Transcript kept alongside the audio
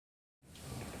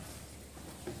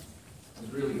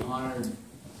really honored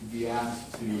to be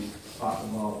asked to talk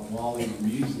about Wally the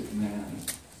Music Man.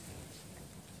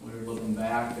 We were looking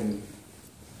back and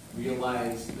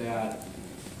realized that,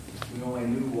 you know, I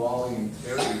knew Wally and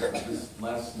Terry for just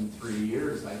less than 3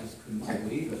 years. I just couldn't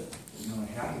believe it. You know, it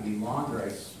had to be longer. I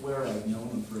swear I've known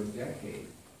him for a decade.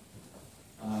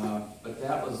 But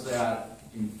that was that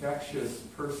infectious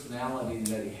personality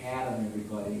that he had on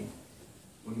everybody.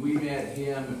 When we met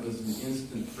him, it was an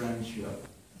instant friendship.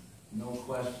 No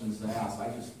questions asked. I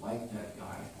just liked that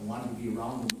guy. I wanted to be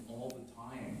around him all the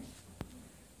time.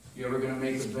 If you're ever going to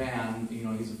make a band, you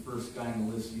know, he's the first guy on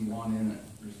the list you want in it.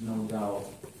 There's no doubt.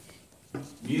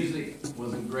 Music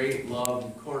was a great love.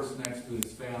 Of course, next to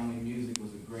his family, music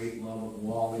was a great love of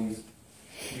Wally's.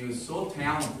 He was so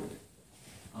talented.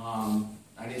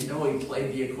 I didn't know he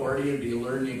played the accordion, but he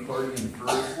learned the accordion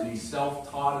first, and he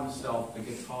self-taught himself the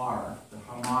guitar, the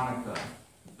harmonica,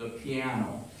 the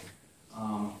piano.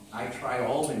 I tried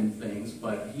all them things,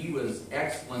 but he was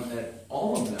excellent at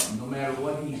all of them. No matter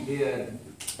what he did,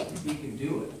 he could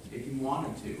do it if he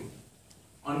wanted to.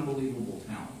 Unbelievable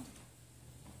talent.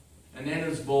 And then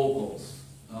his vocals.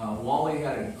 Wally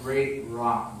had a great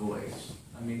rock voice.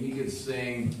 I mean, he could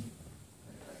sing,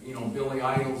 you know, Billy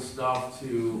Idol stuff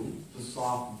to the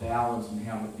soft ballads and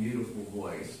have a beautiful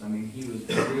voice. I mean, he was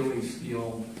really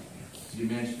skilled. As you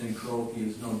mentioned in karaoke,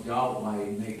 there's no doubt why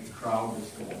he'd make the crowd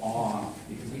just go awe,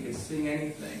 because he could sing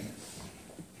anything.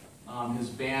 His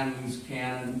band, Loose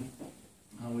Cannon,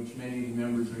 which many of the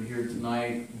members are here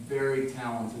tonight, very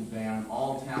talented band,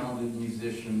 all talented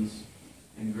musicians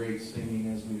and great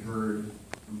singing, as we heard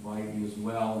from Vibe as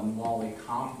well. And Wally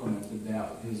complemented that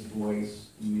with his voice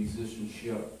and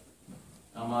musicianship.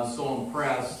 I was so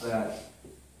impressed that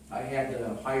I had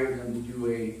to hire them to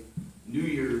do a New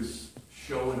Year's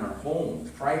show in our home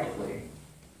privately.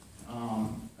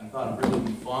 I thought it'd really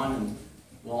be fun, and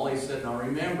Wally said, now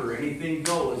remember, anything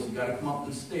goes. You got to come up on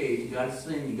the stage, you got to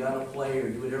sing, you got to play, or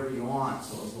do whatever you want.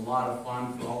 So it was a lot of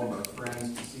fun for all of our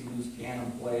friends to see Loose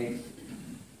Cannon play.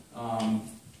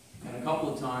 And a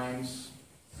couple of times,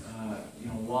 you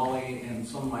know, Wally and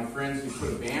some of my friends, we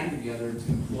put a band together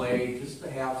to play just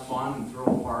to have fun and throw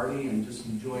a party and just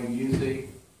enjoy music.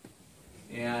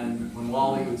 And when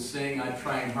Wally would sing, I'd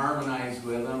try and harmonize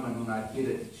with him, and when I'd get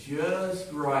it just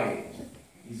right,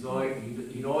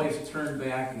 he'd always turn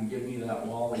back and give me that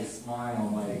Wally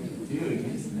smile, like, dude,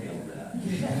 you just nailed that.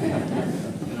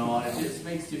 You know, and it just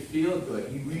makes you feel good.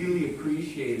 He really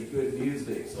appreciated good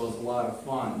music, so it was a lot of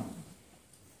fun.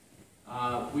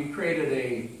 We created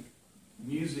a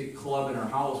music club in our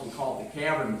house. We call it the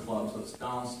Cavern Club, so it's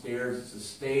downstairs. It's a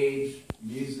stage,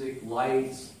 music,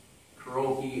 lights,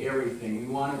 karaoke, everything.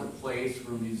 We wanted a place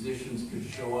where musicians could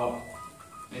show up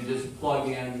and just plug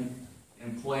in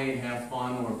and play and have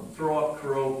fun, or throw up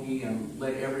karaoke and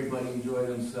let everybody enjoy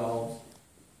themselves.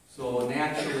 So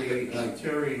naturally,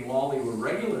 Terry and Wally were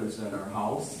regulars at our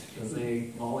house, because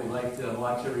Wally liked to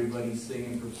watch everybody sing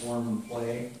and perform and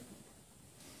play.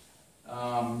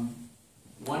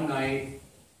 One night,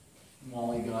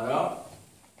 Wally got up,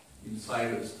 he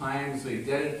decided it was time, so he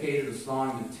dedicated a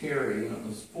song to Terry, and it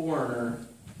was Foreigner,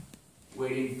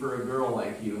 Waiting for a Girl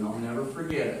Like You, and I'll never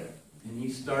forget it. And he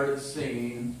started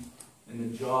singing,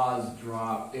 and the jaws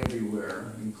dropped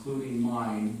everywhere, including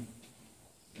mine.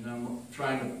 And I'm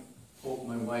trying to poke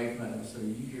my wife, and I said, are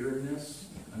you hearing this?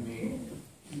 I mean,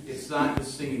 it's not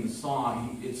just singing the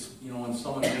song. It's, you know, when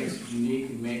someone makes it unique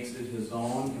and makes it his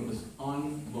own, it was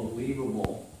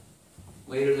unbelievable.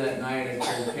 Later that night, I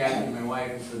told Kathy, my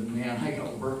wife, and said, man, I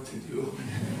got work to do.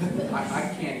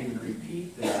 I can't even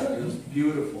repeat that. It was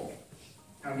beautiful.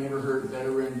 I've never heard a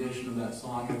better rendition of that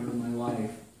song ever in my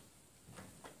life.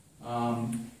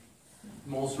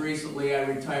 Most recently, I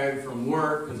retired from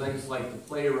work because I just like to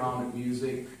play around with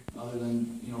music, other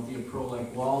than, you know, be a pro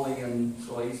like Wally. And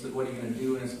so he said, what are you going to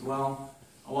do? And I said, well,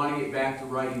 I want to get back to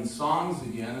writing songs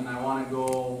again, and I want to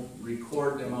go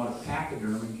record them out at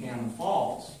Pachyderm in Cannon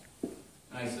Falls. And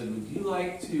I said, would you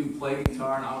like to play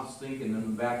guitar? And I was thinking in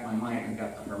the back of my mind, I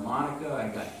got the harmonica, I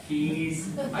got keys,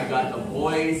 I got the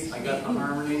voice, I got the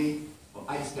harmony. Well,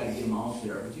 I just got to get them out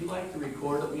there. Would you like to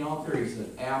record with me out there? He said,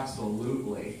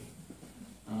 absolutely.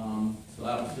 So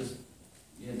that was just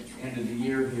the end of the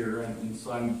year here, and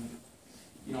so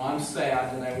I'm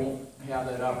sad that I won't have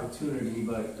that opportunity,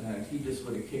 but he just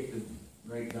would have kicked it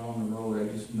right down the road.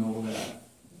 I just know that.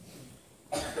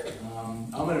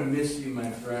 I'm going to miss you, my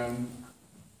friend.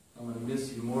 I'm going to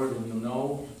miss you more than you'll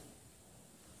know.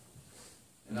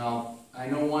 And I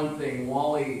know one thing,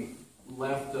 Wally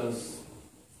left us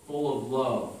full of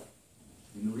love.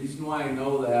 And the reason why I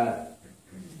know that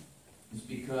is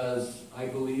because I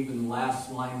believe in the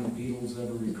last line the Beatles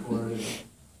ever recorded.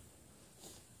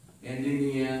 And in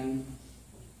the end,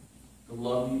 the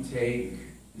love you take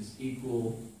is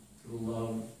equal to the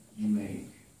love you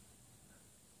make.